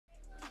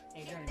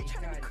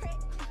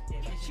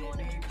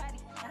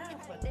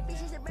That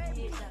bitch is a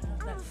baby.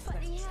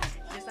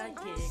 Just like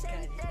Kid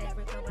Cudi.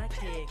 Every time I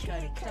Kid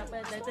Cudi. Top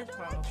at that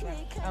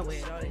phone. I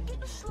went on it.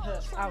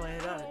 I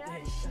went on it.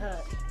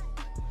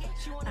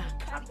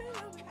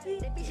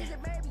 That bitch is a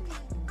baby.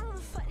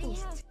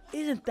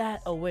 Isn't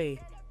that a way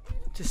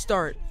to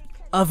start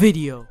a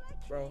video?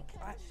 Bro,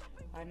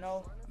 I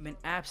know I've been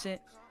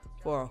absent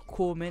for a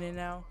cool minute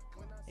now.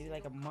 Maybe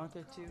like a month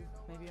or two.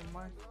 Maybe a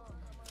month.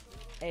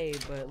 Hey,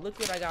 but look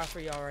what I got for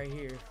y'all right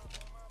here.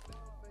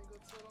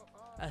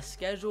 A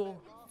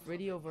schedule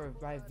video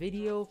by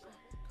video.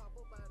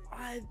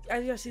 As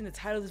you guys seen, the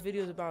title of this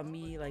video is about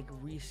me like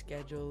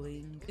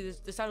rescheduling.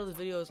 This title of this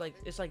video is like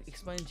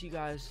explaining to you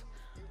guys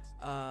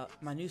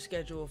my new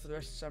schedule for the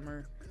rest of the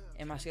summer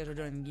and my schedule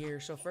during the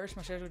year. So first,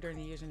 my schedule during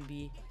the year is gonna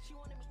be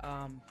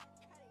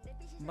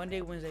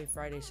Monday, Wednesday,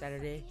 Friday,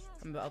 Saturday.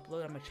 I'm gonna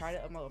upload. I'm gonna try to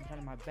upload. I'm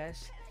trying my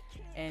best.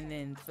 And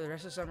then for the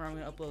rest of the summer, I'm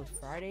gonna upload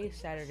Friday,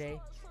 Saturday,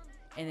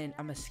 and then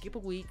I'm gonna skip a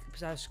week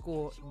because I have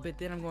school. But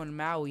then I'm going to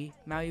Maui,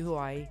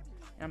 Hawaii, and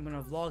I'm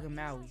gonna vlog in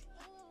Maui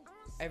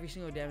every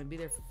single day. I'm gonna be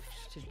there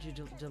to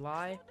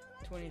July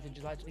 20th to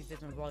July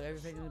 25th. I'm gonna vlog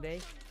every single day.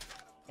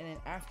 And then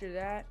after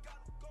that,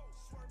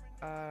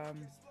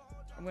 I'm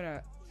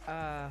gonna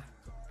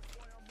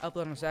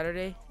upload on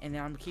Saturday, and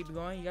then I'm gonna keep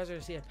going. You guys are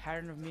gonna see a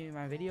pattern of me in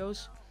my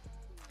videos.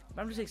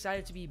 But I'm just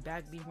excited to be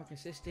back, being more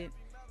consistent,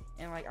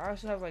 and like I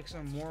also have like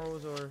some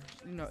morals, or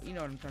you know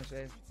what I'm trying to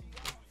say.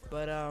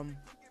 But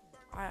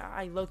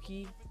I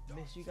low-key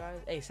miss you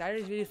guys. Hey,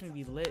 Saturday's video is gonna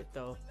be lit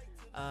though.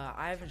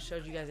 I haven't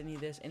showed you guys any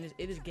of this, and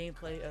it is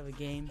gameplay of a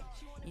game.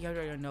 You guys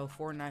already know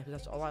Fortnite, because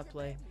that's all I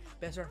play.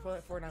 Best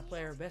Fortnite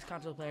player, best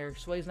console player.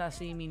 Sway's not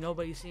seeing me,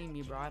 nobody's seeing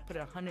me, bro. I put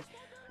 $100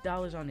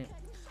 on it.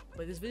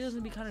 But this video is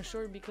gonna be kind of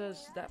short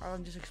because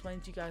I'm just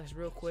explaining to you guys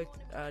real quick.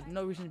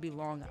 No reason to be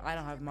long. I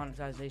don't have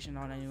monetization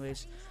on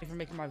anyways. For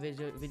making my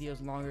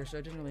videos longer, so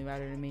it doesn't really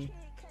matter to me.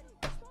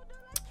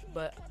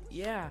 But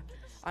yeah,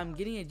 I'm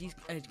getting a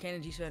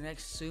Canon G7X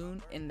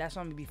soon, and that's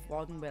why I'm gonna be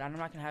vlogging. But I'm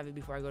not gonna have it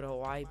before I go to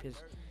Hawaii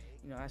because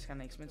you know that's kind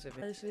of expensive.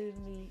 This is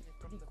gonna be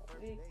pretty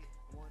quick.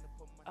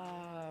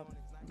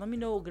 Let me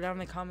know down in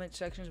the comment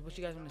sections what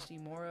you guys want to see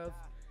more of.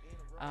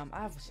 I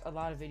have a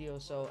lot of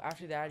videos, so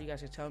after that you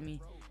guys can tell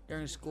me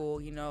during school.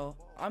 You know,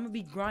 I'm gonna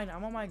be grinding.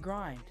 I'm on my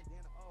grind.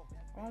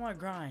 I'm on my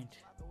grind.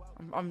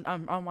 I'm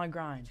on my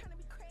grind.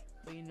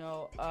 But you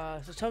know,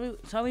 so tell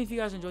me if you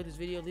guys enjoyed this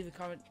video. Leave a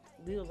comment,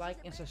 leave a like,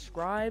 and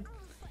subscribe.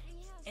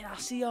 And I'll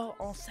see y'all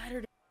on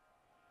Saturday.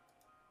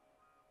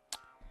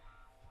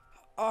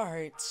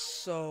 Alright,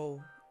 so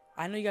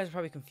I know you guys are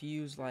probably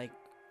confused, like,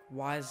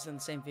 why is this in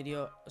the same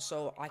video?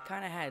 So I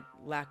kind of had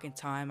lacking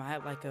time. I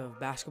had like a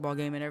basketball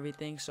game and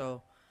everything,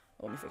 so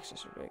let me fix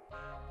this real quick.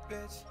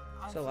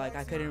 So like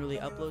I couldn't really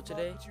upload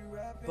today,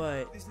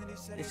 but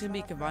it's gonna be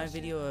a combined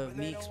video of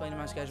me explaining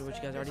my schedule, which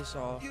you guys already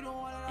saw,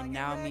 and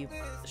now me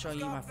showing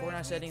you my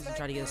Fortnite settings and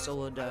try to get a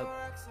solo dub.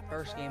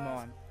 First game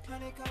on.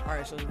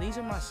 Alright, so these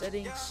are my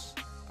settings.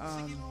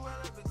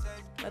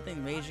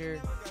 Nothing major.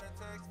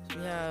 So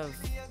we have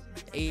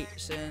 8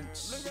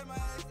 cents. We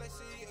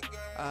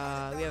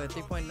have a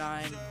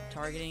 3.9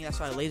 targeting. That's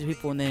why I laser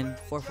people, and then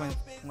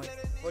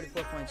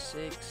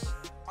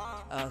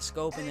 44.6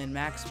 scope, and then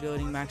max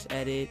building, max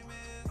edit,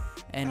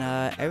 and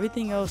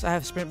everything else I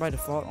have sprint by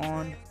default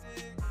on.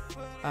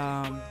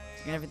 And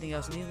everything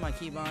else. And these are my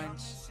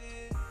keybinds.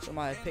 So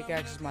my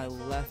pickaxe is my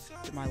left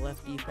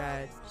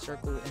D-pad,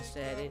 circle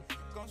instead edit.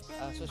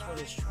 Switch mode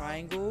is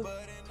triangle.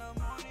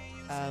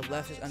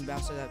 Left is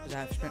unbalanced because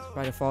I have sprint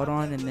by default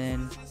on, and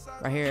then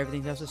right here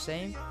everything else is the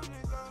same.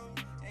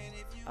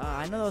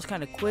 I know that was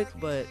kind of quick,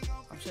 but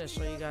I'm just gonna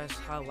show you guys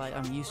how like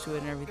I'm used to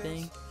it and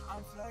everything.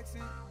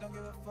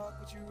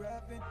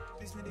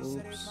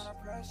 Oops.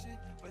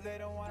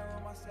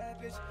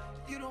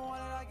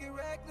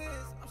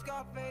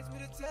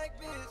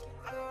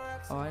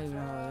 Oh, I didn't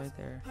know right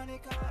there.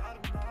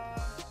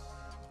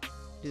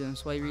 Do them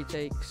sway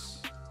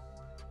retakes.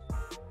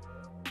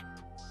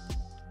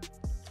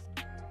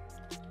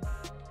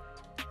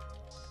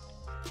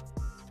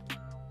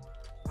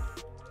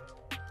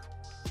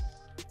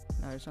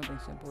 Now there's something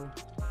simple.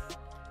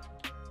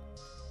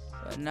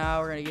 But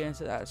now we're gonna get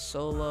into that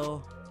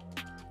solo.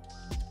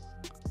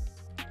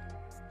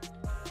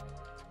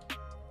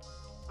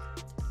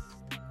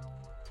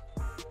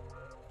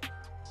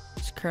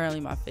 It's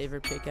currently my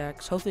favorite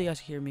pickaxe. Hopefully you guys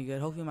can hear me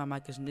good. Hopefully my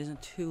mic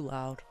isn't too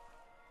loud.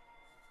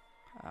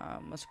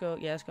 Let's go.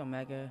 Yeah, let's go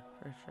mega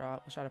first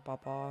shot. Let's try to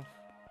pop off.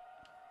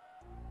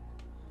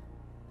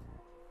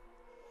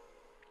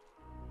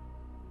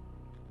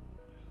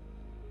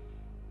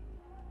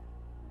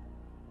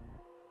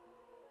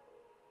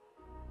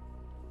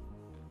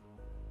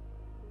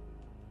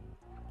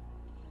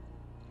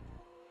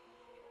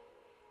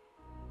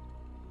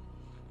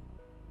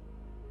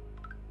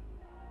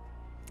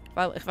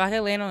 If I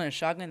could land on a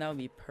shotgun, that would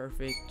be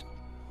perfect.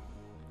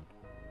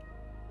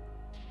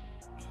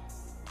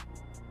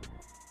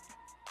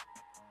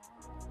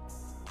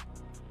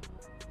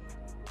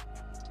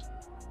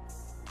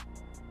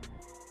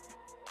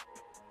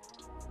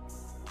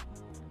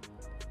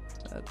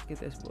 Let's get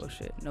this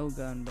bullshit. No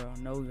gun, bro.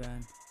 No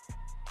gun.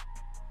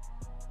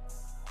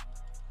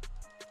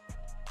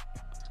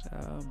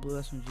 Blue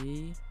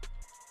SMG.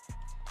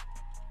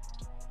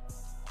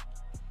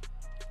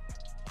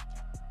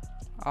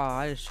 Oh,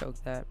 I just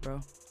choked that,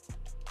 bro.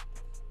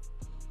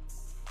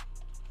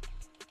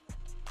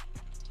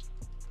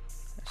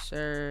 Yes,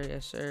 sir.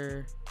 Yes,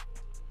 sir.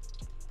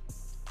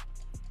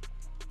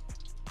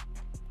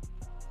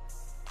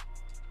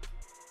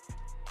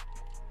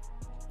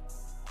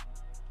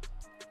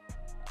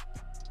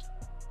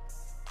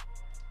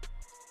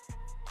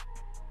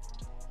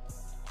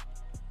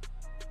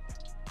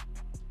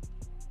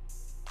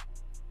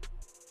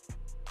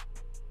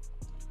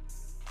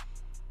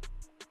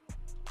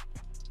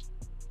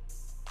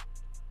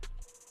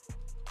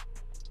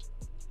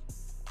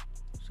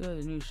 Still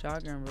the new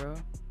shotgun, bro.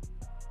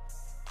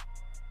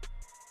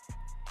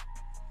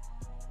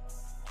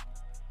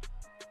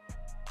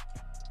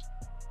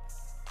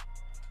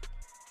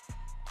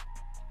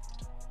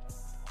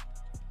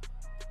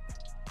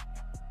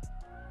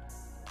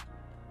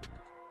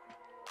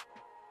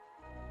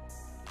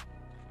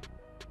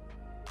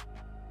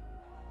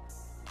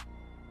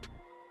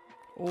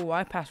 Oh,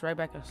 I passed right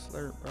back a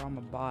slurp, bro. I'm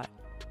a bot.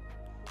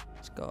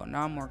 Let's go.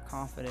 Now I'm more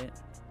confident.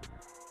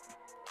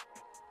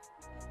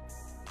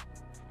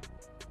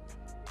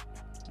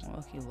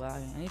 Oh, keep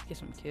lagging. I need to get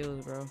some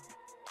kills, bro.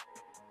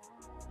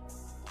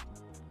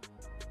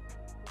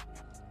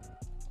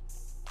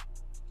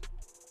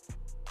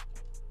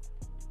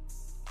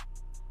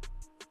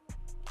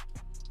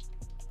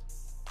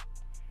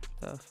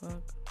 The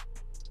fuck?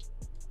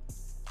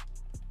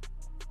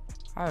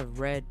 I have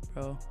red,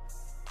 bro.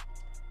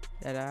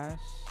 That ass.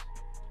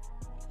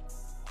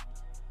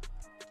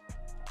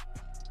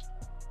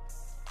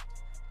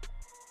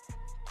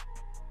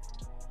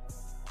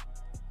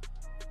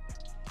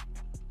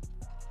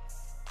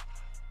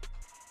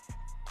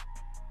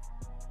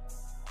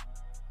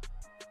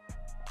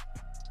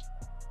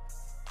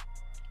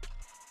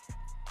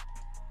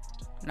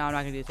 No, I'm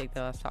not gonna do take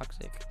that. That's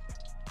toxic.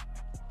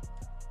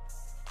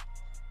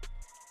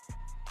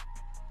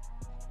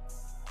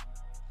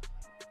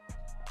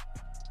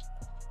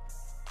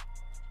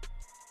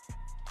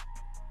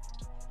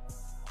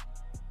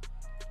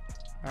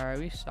 Alright,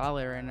 we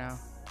solid right now.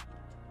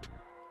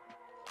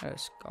 Got a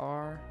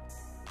scar.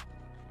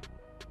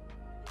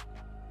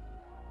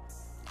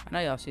 I know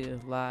y'all see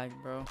this lag,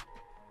 bro.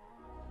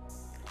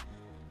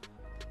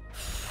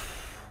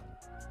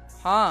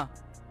 Huh?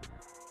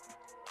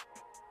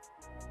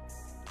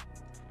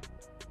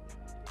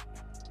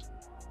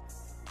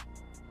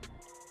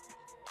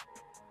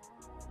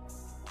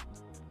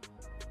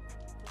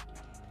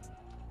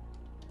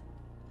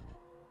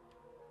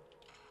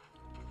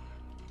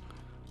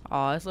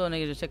 Oh, this little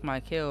nigga just took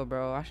my kill,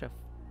 bro. I should.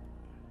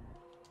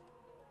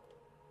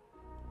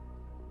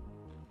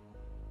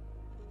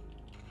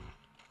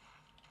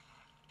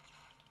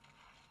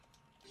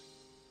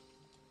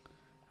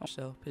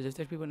 So, because if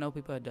there's people know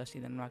people are dusty,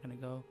 then I'm not gonna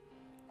go.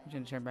 I'm just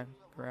gonna turn back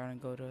around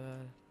and go to.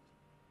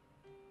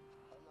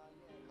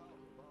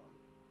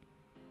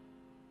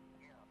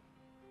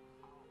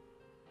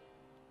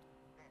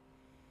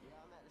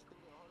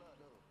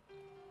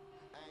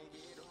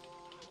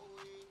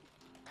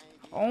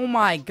 Oh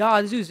my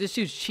God, this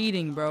dude's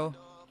cheating, bro.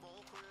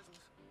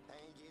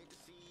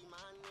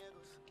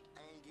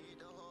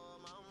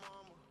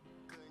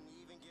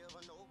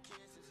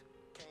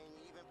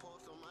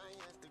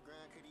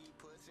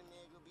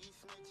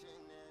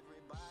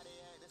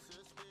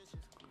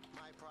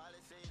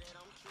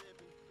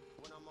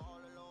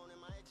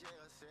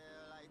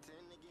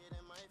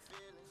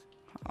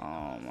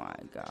 Oh my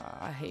God,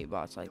 I hate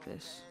bots like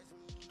this.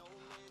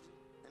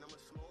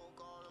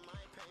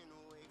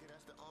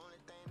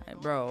 Hey,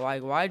 bro,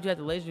 like, why'd you have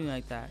to laser me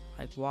like that?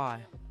 Like,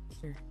 why?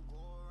 Here.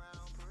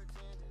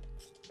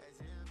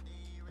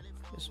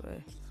 This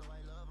way.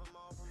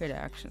 Here to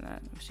action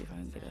that. Let me see if I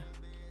can get a.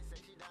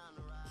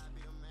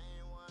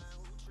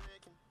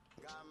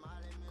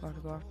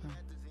 Go off now.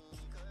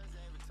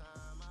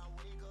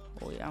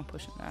 Oh yeah, I'm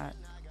pushing that.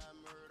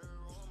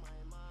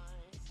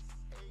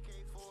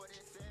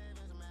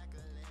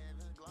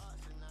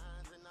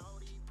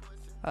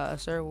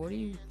 Sir, what do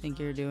you think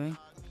you're doing?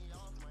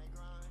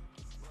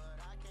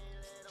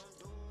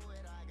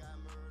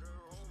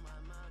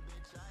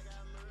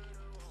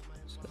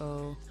 Let's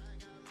go.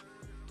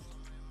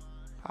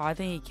 Oh, I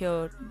think he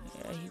killed.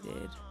 Yeah, he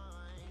did.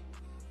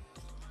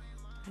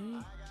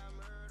 Really?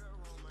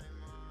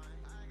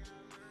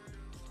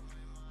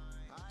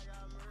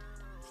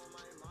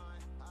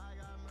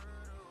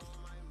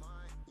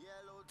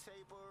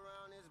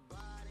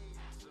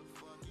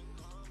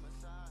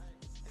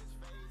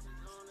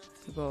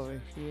 Go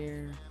over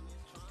here.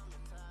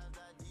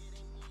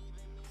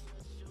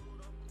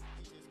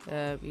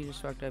 You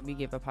just fucked up. You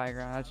gave up high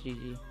ground. That's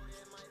GG.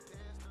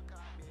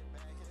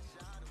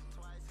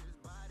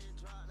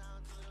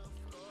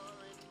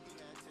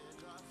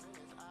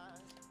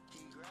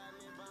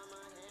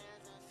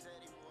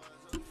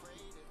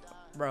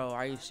 Bro,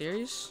 are you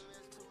serious?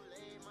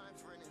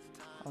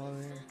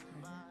 Over here.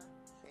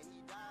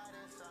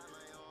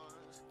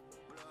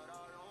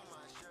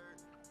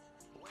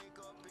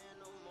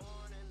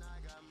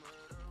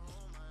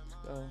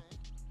 Oh,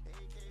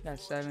 got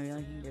 7. You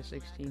only can get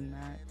 16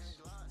 max.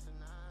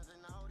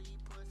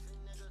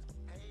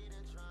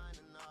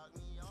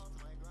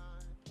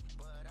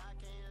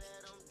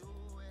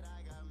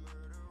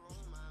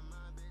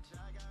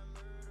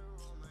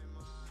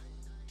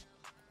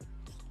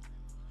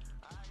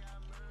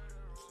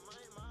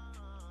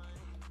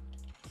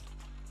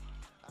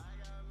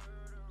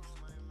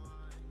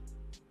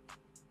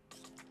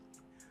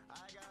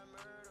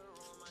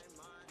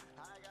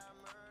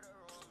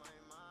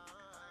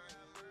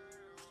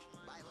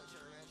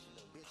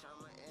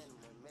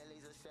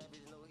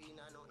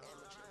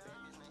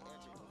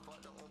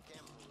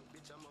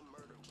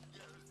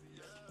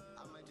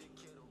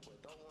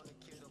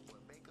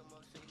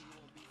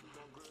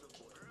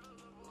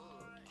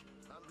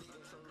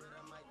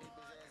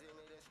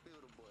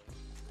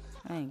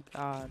 Thank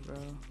God, bro.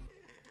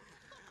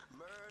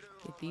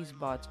 Get these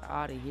bots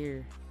out of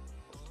here.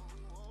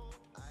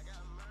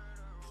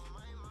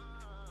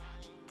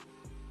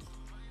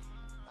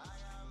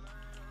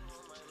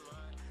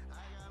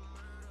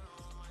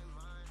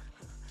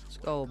 Let's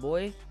go,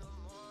 boy.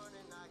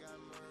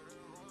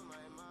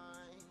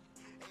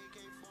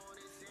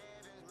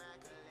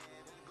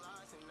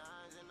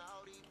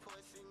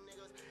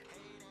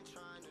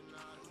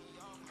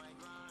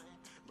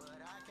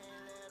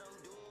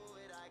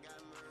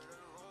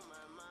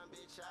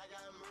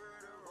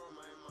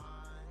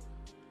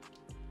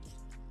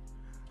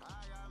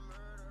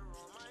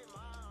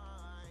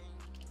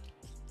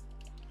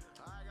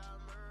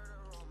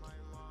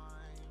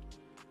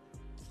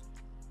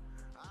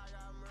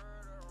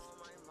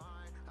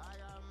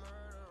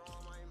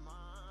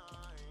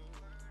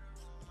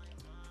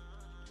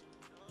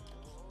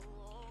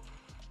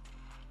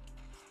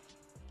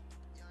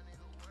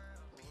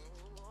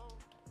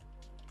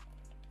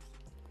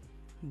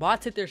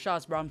 Bots hit their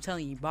shots, bro. I'm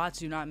telling you, bots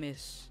do not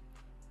miss.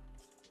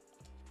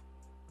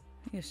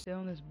 You still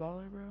in this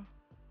baller, bro?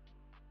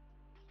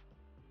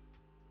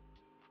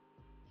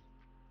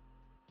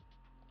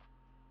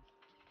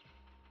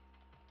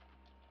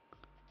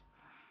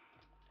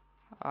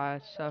 Ah,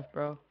 it's tough,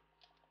 bro.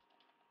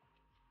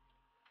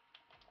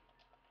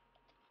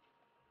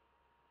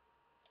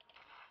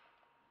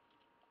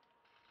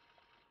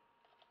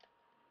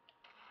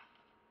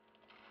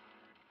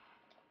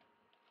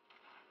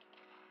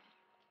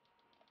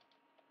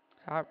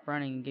 Stop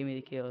running and give me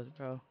the kills,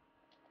 bro.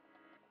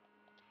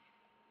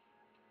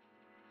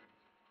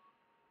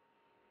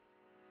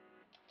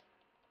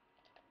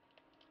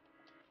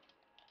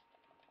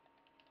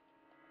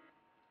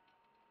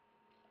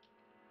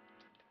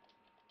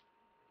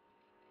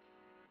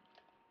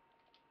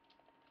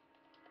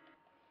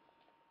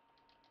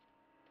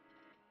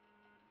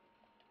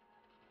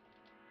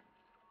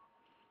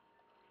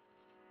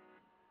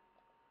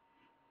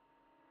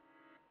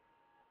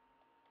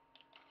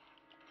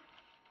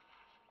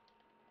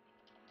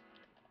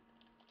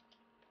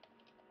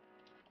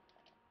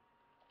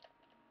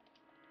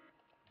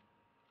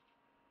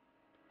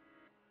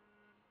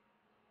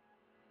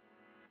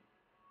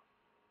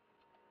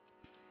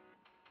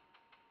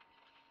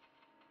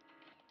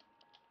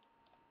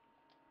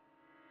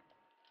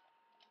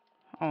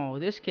 Oh,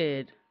 this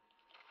kid.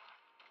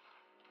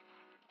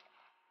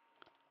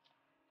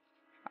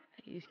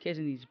 These kids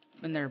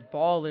and they're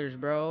ballers,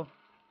 bro.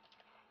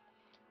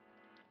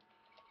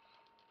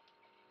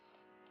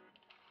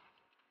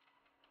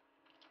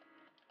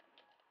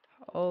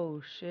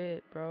 Oh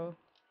shit, bro.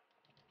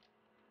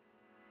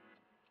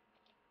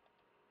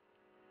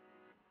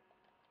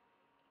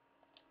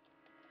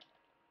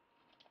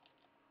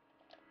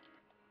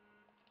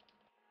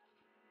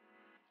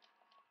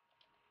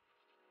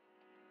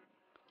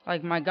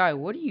 Like, my guy,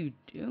 what are you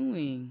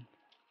doing?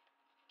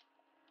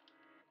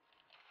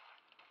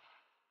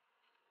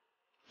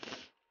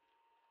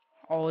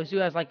 Oh, this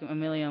dude has like a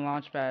million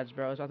launch pads,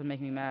 bro. It's about to make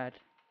me mad.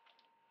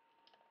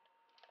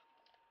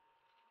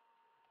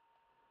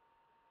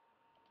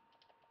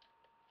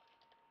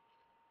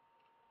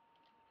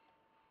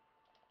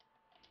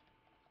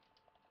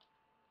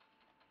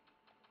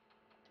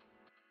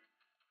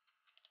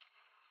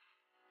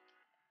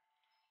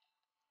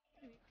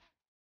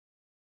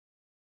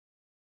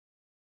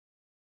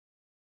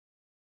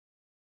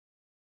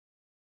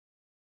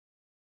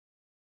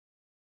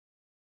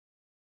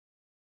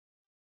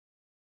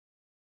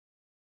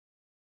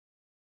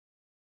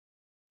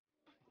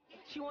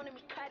 She wanted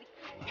me cut it.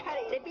 Cut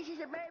it. That bitch is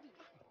a baby.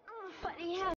 But yeah.